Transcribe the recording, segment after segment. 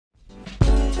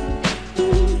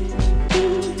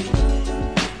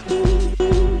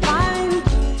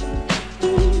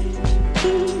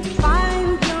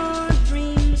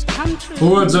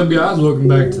Well, what's up, guys? Welcome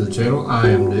back to the channel. I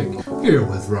am Nick, here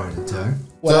with Ryan and Ty.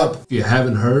 What's up? If you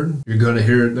haven't heard, you're going to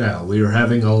hear it now. We are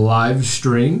having a live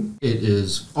stream. It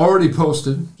is already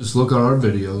posted. Just look on our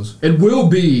videos. It will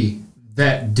be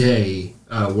that day.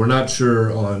 We're not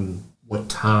sure on what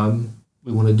time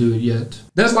we want to do it yet.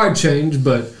 That might change,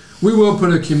 but we will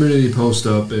put a community post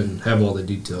up and have all the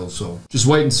details. So just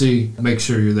wait and see. Make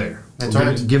sure you're there. That's We're right.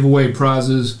 going to give away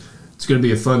prizes. It's going to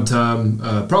be a fun time.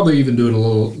 Probably even do it a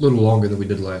little longer than we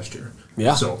did last year.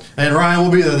 Yeah. So And Ryan will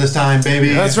be there this time, baby.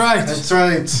 That's right. That's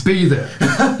right. be there.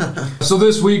 So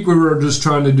this week we were just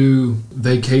trying to do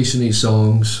vacation-y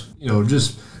songs. You know,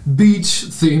 just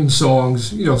beach-themed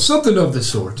songs. You know, something of the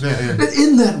sort. Yeah.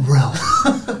 In that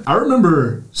realm. I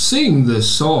remember seeing this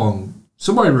song.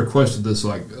 Somebody requested this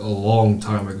like a long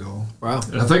time ago. Wow.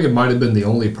 And I think it might have been the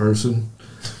only person.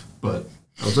 But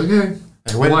I was like, hey.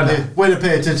 Hey, Why way to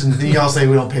pay attention. Y'all say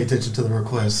we don't pay attention to the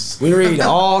requests. We read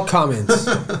all comments.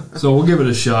 So we'll give it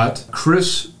a shot.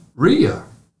 Chris Rea.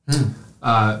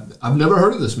 I've never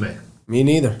heard of this man. Me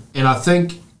neither. And I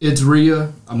think it's Rea.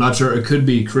 I'm not sure. It could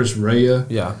be Chris Rea.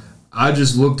 Yeah. I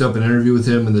just looked up an interview with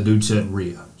him, and the dude said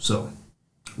Rea. So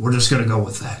we're just going to go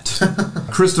with that.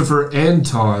 Christopher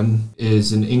Anton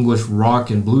is an English rock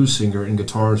and blues singer and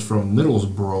guitarist from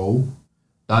Middlesbrough.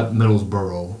 Not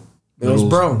Middlesbrough.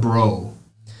 Middlesbrough.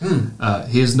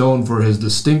 He is known for his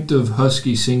distinctive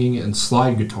husky singing and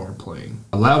slide guitar playing.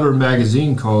 Louder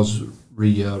magazine calls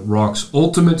Rea rock's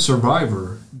ultimate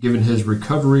survivor, given his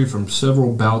recovery from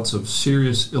several bouts of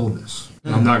serious illness.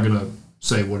 I'm not going to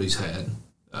say what he's had.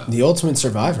 The ultimate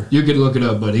survivor. You can look it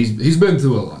up, but he's been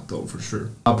through a lot, though, for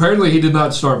sure. Apparently, he did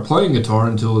not start playing guitar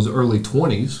until his early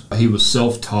 20s. He was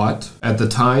self-taught. At the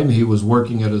time, he was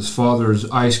working at his father's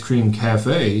ice cream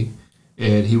cafe,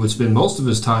 and he would spend most of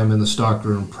his time in the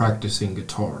stockroom practicing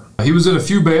guitar. He was in a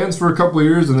few bands for a couple of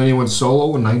years, and then he went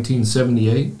solo in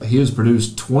 1978. He has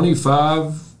produced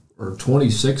 25 or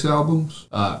 26 albums.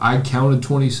 I counted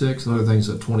 26, and other things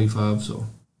said 25, so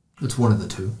it's one of the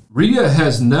two. Rea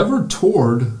has never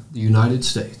toured the United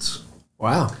States.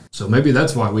 Wow. So maybe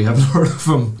that's why we haven't heard of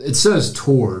him. It says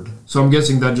toured, so I'm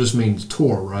guessing that just means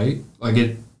tour, right? Like Like a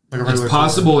it's regular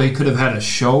possible he could have had a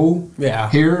show Yeah.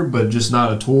 here, but just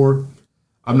not a tour.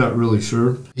 I'm not really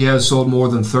sure. He has sold more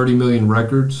than 30 million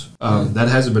records. That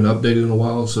hasn't been updated in a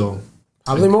while, so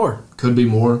Probably more. could be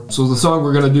more. So the song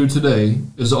we're going to do today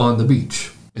is On the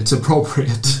Beach. It's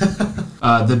appropriate.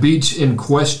 The beach in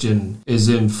question is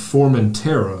in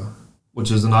Formentera,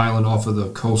 which is an island off of the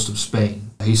coast of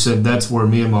Spain. He said, that's where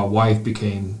me and my wife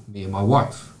became me and my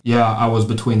wife. Yeah, I was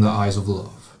between the eyes of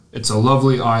love. It's a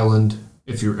lovely island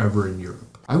if you're ever in Europe.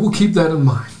 I will keep that in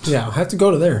mind. Yeah, I'll have to go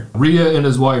to there. Rea and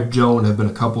his wife Joan have been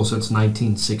a couple since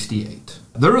 1968.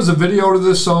 There is a video to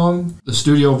this song. The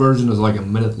studio version is like a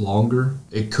minute longer.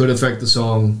 It could affect the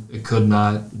song. It could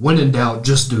not. When in doubt,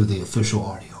 just do the official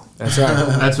audio. That's right.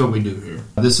 That's what we do here.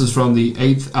 This is from the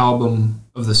 8th album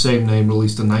of the same name,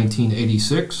 released in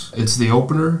 1986. It's the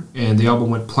opener, and the album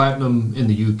went platinum in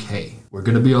the UK. We're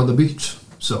going to be on the beach,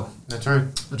 so That's right.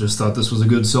 I just thought this was a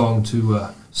good song to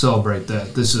celebrate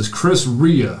that. This is Chris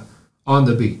Rea, On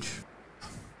the Beach.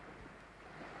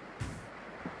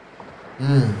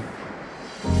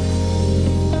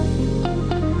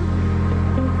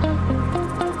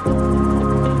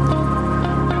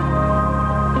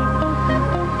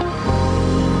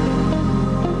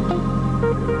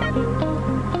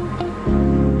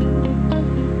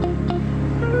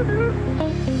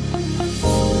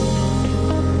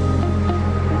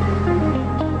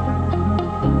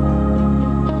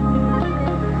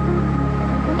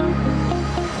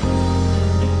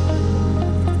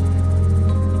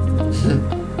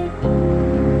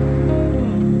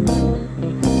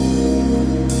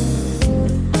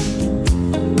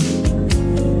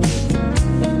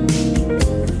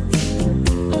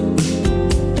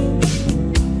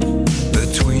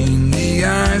 Between the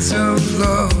eyes of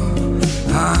love,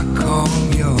 I call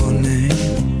your name.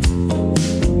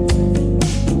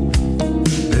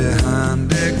 Behind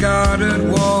their guarded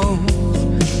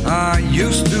walls, I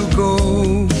used to go.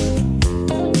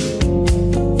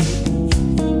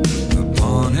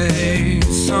 Upon a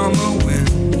summer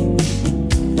wind,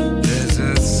 there's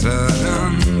a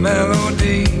sudden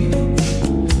melody,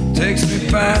 takes me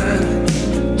back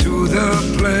to the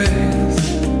place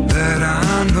that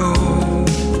I know.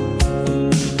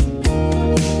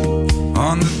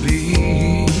 On the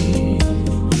beach,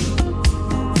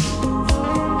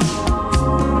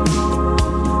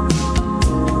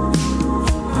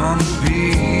 on the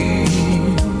beach.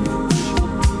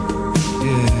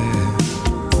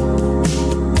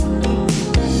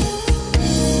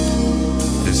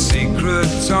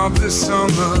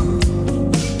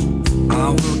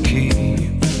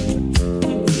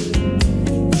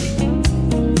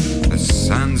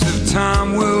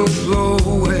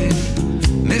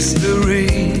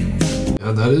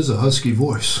 That is a husky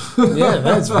voice. Yeah,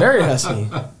 that's very husky.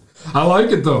 I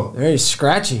like it though. Very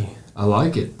scratchy. I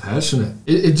like it. Passionate.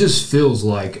 It just feels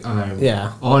like I'm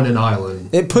on an island.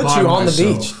 It puts by you on the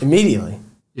myself. beach immediately.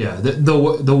 Yeah,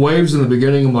 the waves in the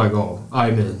beginning, I'm like, oh,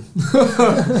 I'm in.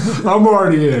 I'm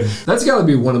already in. That's got to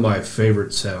be one of my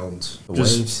favorite sounds.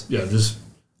 Waves. Yeah, just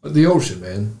the ocean,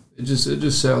 man. It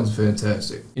just sounds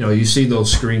fantastic. You know, you see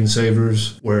those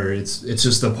screensavers where it's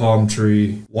just a palm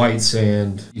tree, white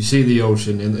sand. You see the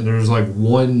ocean, and there's like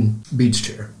one beach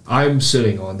chair. I'm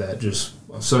sitting on that, just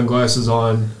sunglasses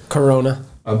on. Corona.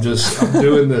 I'm doing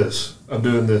this. I'm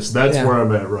doing this. That's where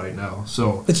I'm at right now.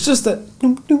 So it's just that,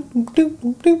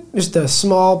 just a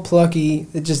small, plucky.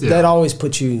 That always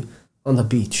puts you on the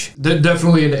beach.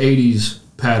 Definitely an '80s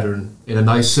pattern in a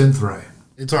nice synth rhyme.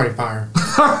 It's already fire.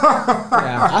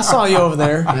 Yeah, I saw you over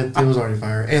there. It was already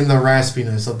fire, and the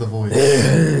raspiness of the voice.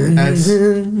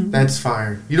 That's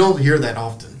fire. You don't hear that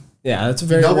often. Yeah, that's a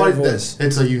very rare voice.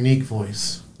 It's a unique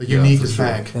voice. The unique is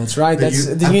back. That's right.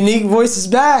 The unique voice is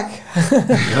back.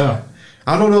 Yeah.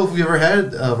 I don't know if we ever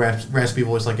had a raspy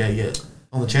voice like that yet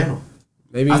on the channel.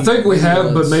 Maybe I think we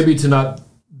have, but maybe to not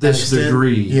this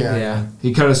degree. Yeah.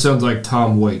 He kind of sounds like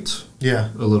Tom Waits. Yeah.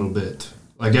 A little bit.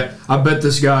 Like I bet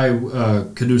this guy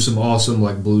could do some awesome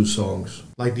like blues songs.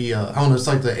 Like the I don't know, it's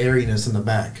like the airiness in the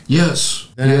back. Yes.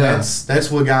 And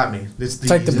that's what got me. It's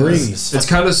like the breeze. It's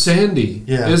kind of sandy,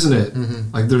 isn't it?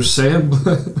 Mm-hmm. Like there's sand.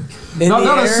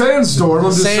 not a sandstorm.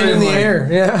 I'm just sand saying in the like, air.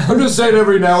 Yeah. I'm just saying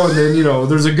every now and then,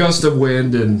 there's a gust of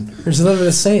wind and there's a little bit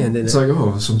of sand in it. It's like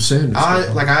some sand.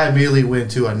 I immediately went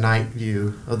to a night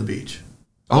view of the beach.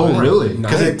 Oh, really?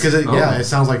 Because it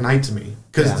sounds like night to me.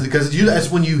 Because that's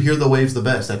when you hear the waves the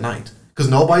best, at night. Because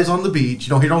nobody's on the beach. You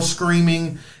don't hear no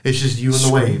screaming. It's just you and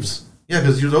the waves. Yeah,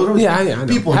 because those are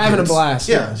people having a blast.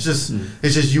 Yeah, it's just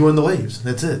you and the waves.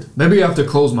 That's it. Maybe I have to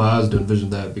close my eyes to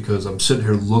envision that because I'm sitting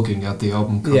here looking at the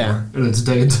album cover and it's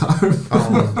daytime.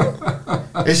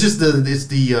 It's just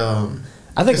the.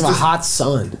 I think of a hot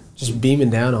sun just beaming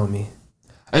down on me.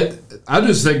 I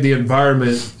just think the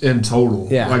environment in total.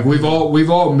 Yeah. Like we've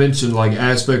all mentioned like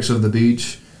aspects of the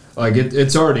beach. Like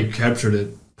it's already captured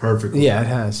it perfectly. Yeah, it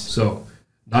has. So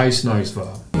nice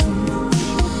vibe.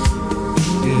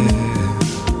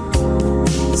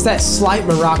 It's that slight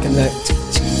Moroccan that.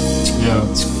 Yeah.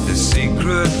 The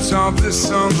secrets of the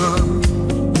summer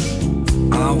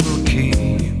I will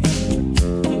keep.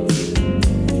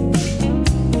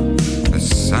 The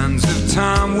sands of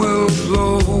time will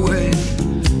blow away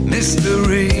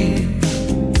mystery.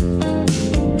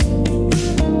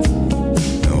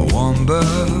 No one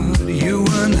but you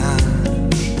and I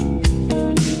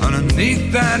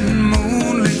underneath that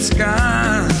moonlit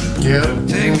sky. Yeah.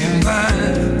 Take me back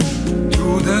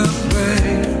to the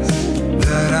place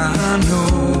that I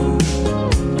know.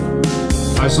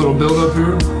 Nice little build up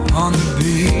here. On the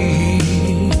beach.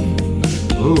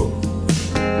 Ooh.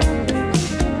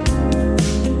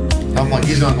 I'm like,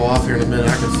 he's gonna go off here in a minute.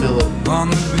 I can feel it. On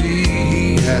the beach.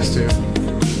 He has to.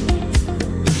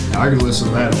 I could listen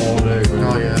to that all day.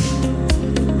 Oh yeah.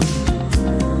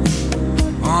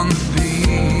 On the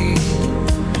beach.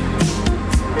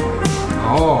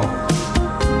 Oh.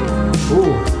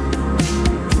 Ooh.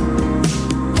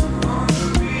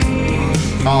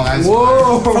 Oh, that's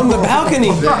Whoa. fire. From the balcony.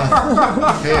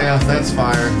 Yeah, that's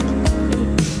fire.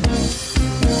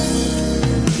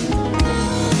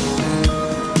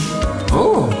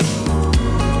 Oh.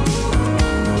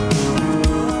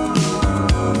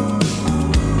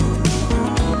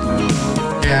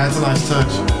 Yeah, that's a nice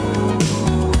touch.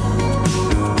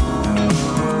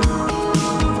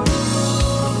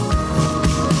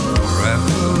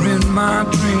 Forever in my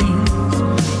dreams,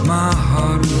 my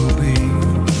heart will be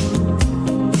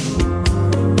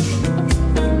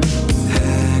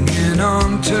hanging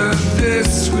on to this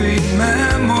sweet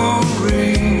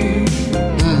memory.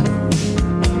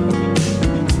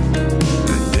 A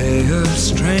day of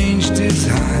strange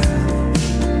desire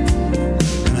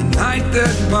and a night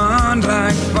that burned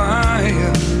like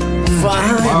fire.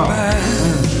 Take me back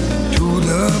to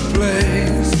the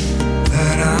place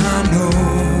that I know.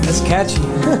 That's catchy.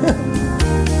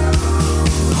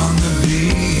 On the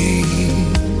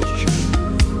beach.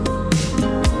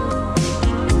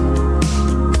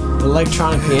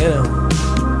 Electronic piano.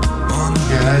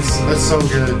 Yeah, that's so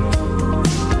good.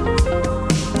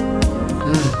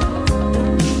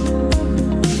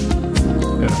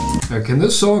 Can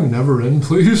this song never end,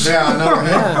 please? Yeah, I know.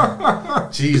 Yeah.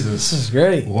 Jesus. This is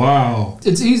great. Wow.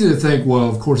 It's easy to think, well,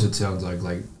 of course it sounds like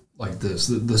this.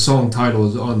 The song title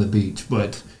is On the Beach,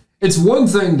 but it's one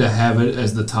thing to have it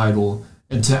as the title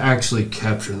and to actually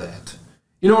capture that.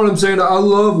 You know what I'm saying? I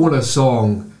love when a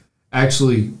song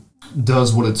actually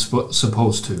does what it's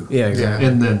supposed to. Yeah, exactly.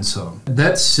 And then some.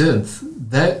 That synth,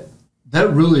 that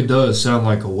really does sound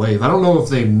like a wave. I don't know if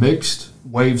they mixed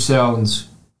wave sounds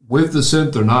with the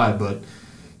synth or not, but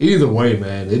either way,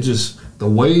 man, it just, the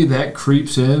way that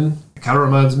creeps in, kind of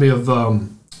reminds me of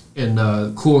in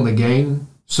Kool and the Gang,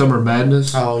 Summer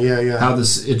Madness. Oh, yeah. How it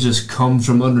just comes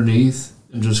from underneath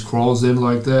and just crawls in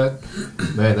like that.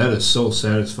 Man, that is so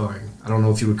satisfying. I don't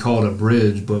know if you would call it a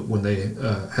bridge, but when they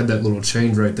had that little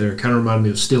change right there, it kind of reminded me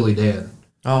of Steely Dan.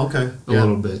 Oh, okay. A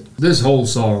little bit. This whole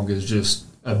song is just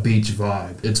a beach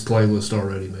vibe. It's playlist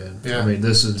already, man. Yeah. I mean,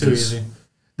 this is too just... easy.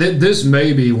 This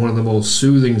may be one of the most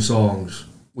soothing songs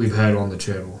we've had on the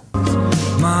channel.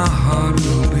 My heart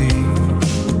will be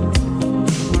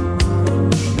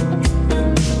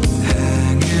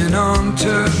hanging on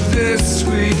to this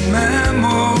sweet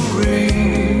memory.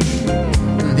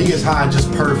 He gets high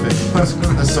just perfect.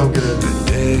 That's so good. A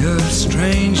day of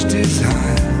strange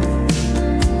desire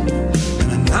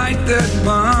and a night that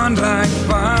burned like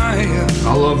fire.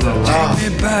 I love that line.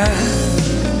 Take me back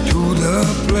to the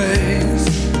place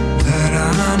that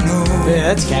I know.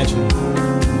 Yeah, that's catchy.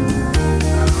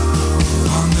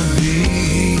 On the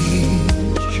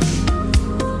beach.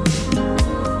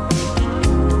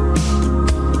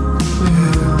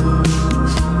 Yeah.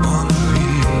 On the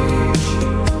beach.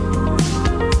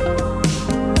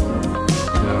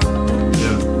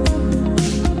 Yeah.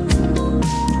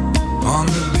 On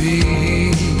the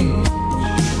beach.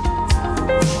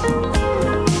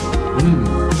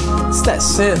 It's that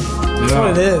synth. That's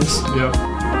what it is. Yeah.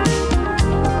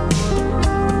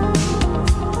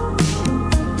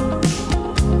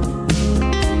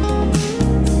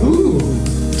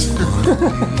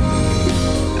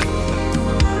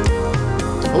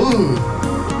 Ooh.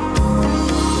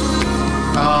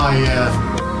 Oh, yeah.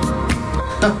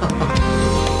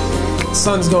 The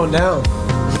sun's going down.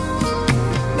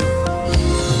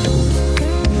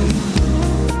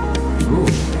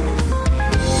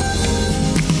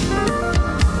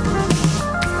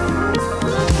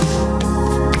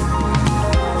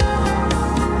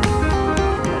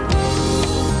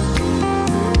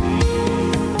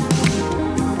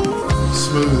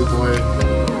 Smooth,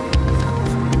 boy.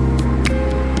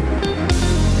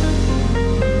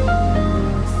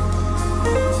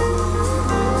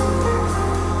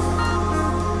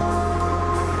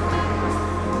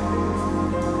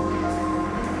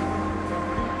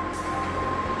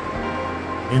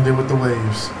 Ended with the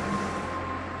waves.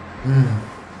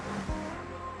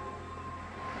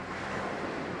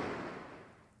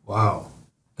 Wow.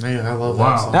 Man, I love Wow.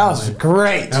 that song. That was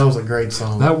great. That was a great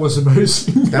song. That was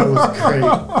amazing. That was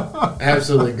great.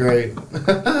 Absolutely great.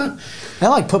 That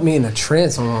like put me in a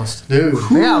trance almost. Dude.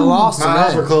 I got lost in My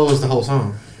eyes were that. closed the whole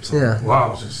song. So, Yeah.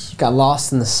 Wow. Got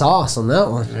lost in the sauce on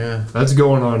that one. yeah. That's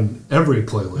going on every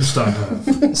playlist I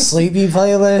have. Sleepy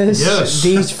playlist. Yes.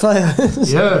 Beach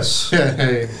playlist. Yes.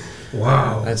 Hey,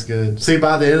 Wow. that's good. See,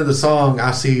 by the end of the song,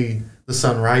 I see the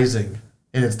sun rising.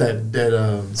 And it's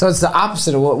that So it's the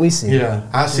opposite of what we see. yeah,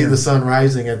 I see the sun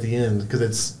rising at the end because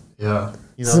it's, Yeah.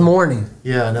 you It's the know, morning.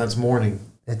 yeah, now it's morning.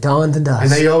 At dawn to dusk.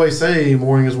 And they always say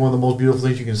morning is one of the most beautiful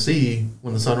things you can see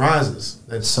when the sun rises.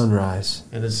 That's sunrise.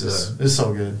 and it's just it's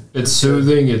so good. It's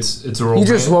soothing. It's a romantic.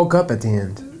 You just woke up at the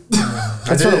end.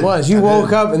 That's what it did. was. You I woke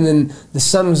did. up and then the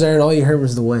sun was there and all you heard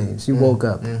was the waves. You woke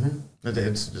up.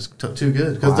 It's just too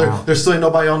good because Wow. there's still ain't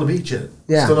nobody on the beach yet.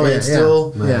 Yeah, still nobody, yeah, it's yeah.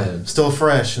 still Man. still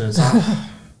fresh and it's hot.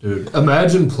 Dude,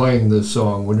 imagine playing this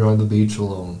song when you're on the beach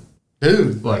alone.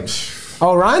 Dude. Like,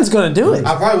 Oh, Ryan's going to do it.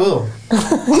 I probably will.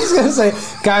 He's going to say,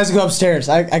 guys, go upstairs.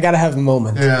 I got to have a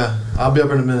moment. Yeah, I'll be up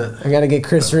in a minute. I got to get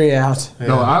Chris Rhea out. Yeah.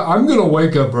 no, I'm gonna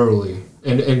wake up early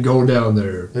and go down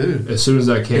there Dude. as soon as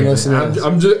I can. You listen to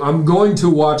this. I'm going to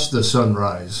watch the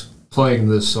sunrise playing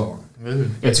this song.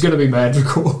 Dude. It's gonna be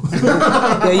magical.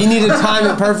 Yeah, you need to time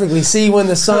it perfectly. See when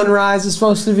the sunrise is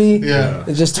supposed to be. Yeah.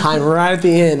 And just time right at the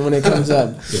end when it comes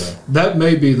up. Yeah, that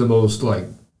may be the most like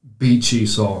beachy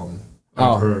song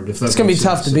I've heard. If It's going to be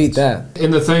tough to beat that.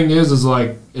 And the thing is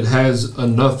like it has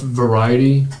enough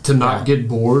variety to not get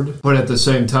bored, but at the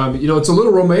same time, it's a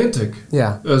little romantic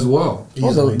Yeah. as well.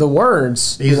 Well, Easily. the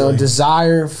words, Easily.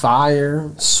 desire,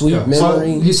 fire, sweet Yeah. memory.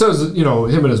 So he says, him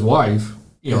and his wife,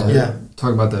 Yeah.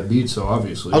 talking about that beach. So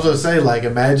obviously, I was gonna say, like,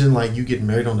 imagine like you getting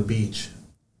married on the beach,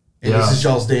 and Yeah. this is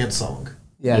y'all's dance song.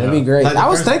 Yeah, that'd be great. Like I the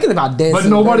was first- thinking about dancing. but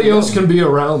nobody Very else well. can be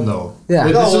around though. Yeah.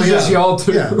 This Oh, is just yeah. y'all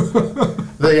two. Yeah.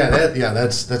 But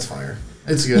that's fire.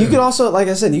 It's good. You could also, like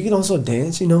I said, you can also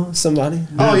dance. Somebody.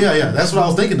 Oh yeah. That's what I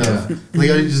was thinking of. Like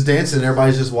you just dancing, and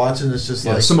everybody's just watching. It's just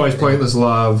Yeah, like somebody's playing this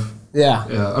live. Yeah.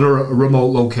 Yeah, at a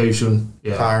remote location.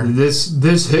 Yeah, Fire.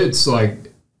 This hits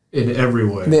like in every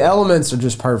way. The elements are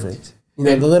just perfect. You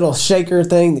know, the little shaker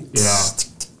thing. Yeah.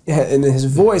 And his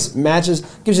voice matches,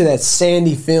 gives you that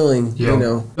sandy feeling, you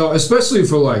know. No, especially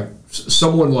for like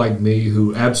someone like me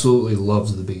who absolutely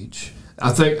loves the beach.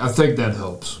 I think that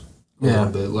helps a little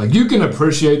bit. Like, you can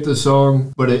appreciate the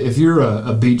song, but if you're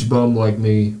a beach bum like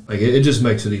me, like it just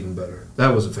makes it even better. That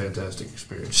was a fantastic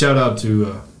experience. Shout out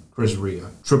to Chris Ria.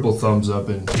 Triple thumbs up,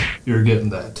 and you're getting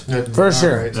that. For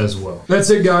sure. As well. That's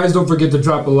it, guys. Don't forget to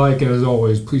drop a like, and as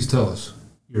always, please tell us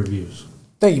your views.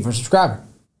 Thank you for subscribing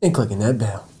and clicking that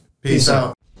bell. Peace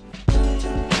out.